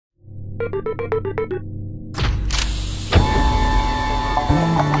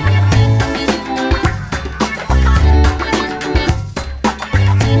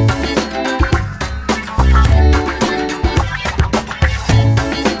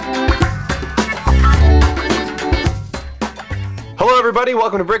everybody,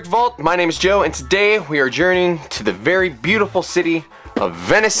 welcome to BrickVault. My name is Joe, and today we are journeying to the very beautiful city of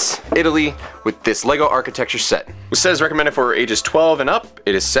Venice, Italy, with this LEGO architecture set. It says recommended for ages 12 and up.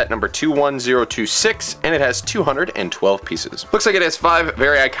 It is set number 21026, and it has 212 pieces. Looks like it has 5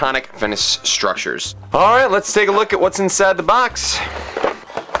 very iconic Venice structures. All right, let's take a look at what's inside the box.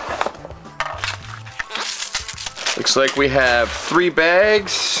 Looks like we have 3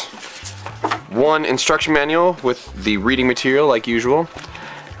 bags, 1 instruction manual with the reading material like usual.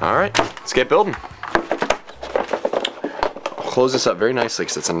 All right, let's get building. I'll close this up very nicely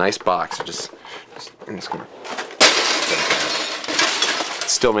because it's a nice box. I'm just gonna... It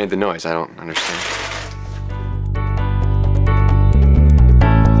still made the noise, I don't understand.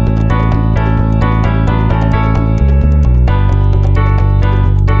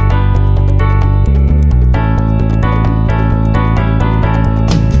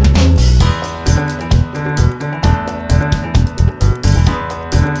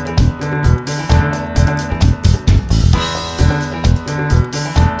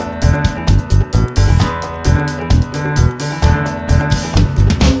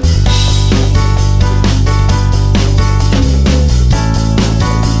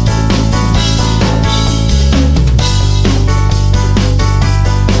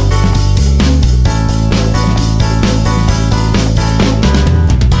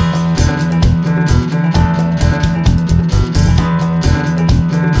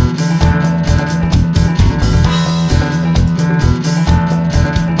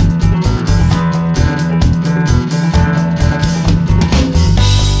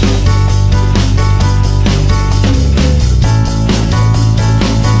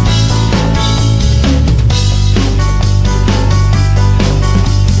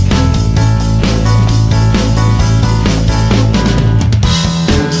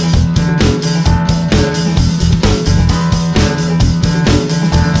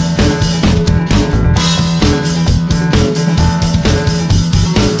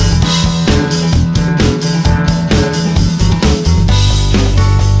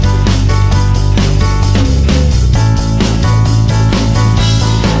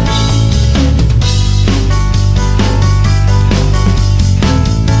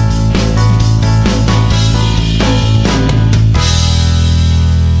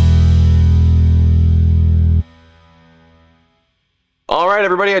 Alright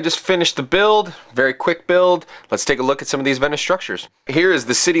everybody, I just finished the build. Very quick build. Let's take a look at some of these Venice structures. Here is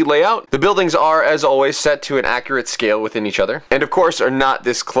the city layout. The buildings are, as always, set to an accurate scale within each other, and of course are not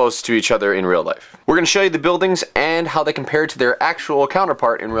this close to each other in real life. We're going to show you the buildings and how they compare to their actual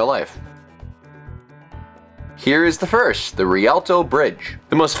counterpart in real life. Here is the first, the Rialto Bridge.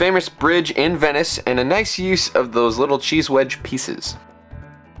 The most famous bridge in Venice, and a nice use of those little cheese wedge pieces.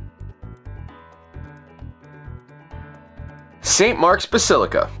 St. Mark's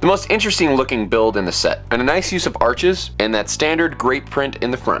Basilica, the most interesting looking build in the set, and a nice use of arches and that standard great print in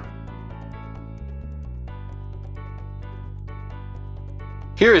the front.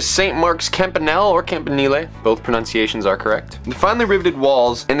 Here is St. Mark's Campanile or Campanile, both pronunciations are correct. The finely riveted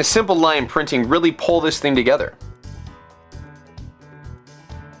walls and the simple line printing really pull this thing together.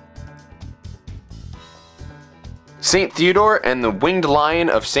 St. Theodore and the winged lion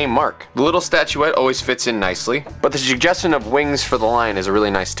of St. Mark. The little statuette always fits in nicely, but the suggestion of wings for the lion is a really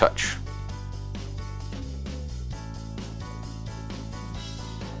nice touch.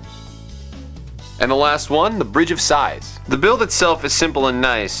 And the last one, the Bridge of Sighs. The build itself is simple and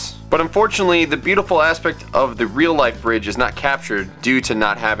nice, but unfortunately the beautiful aspect of the real life bridge is not captured due to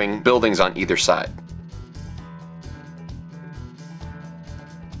not having buildings on either side.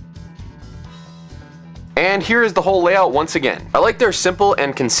 And here is the whole layout once again. I like their simple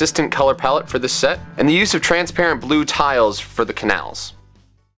and consistent color palette for this set, and the use of transparent blue tiles for the canals.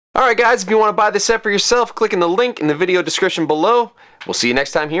 Alright guys, if you want to buy this set for yourself, click in the link in the video description below. We'll see you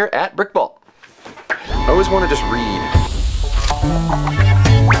next time here at BrickVault. I always want to just read.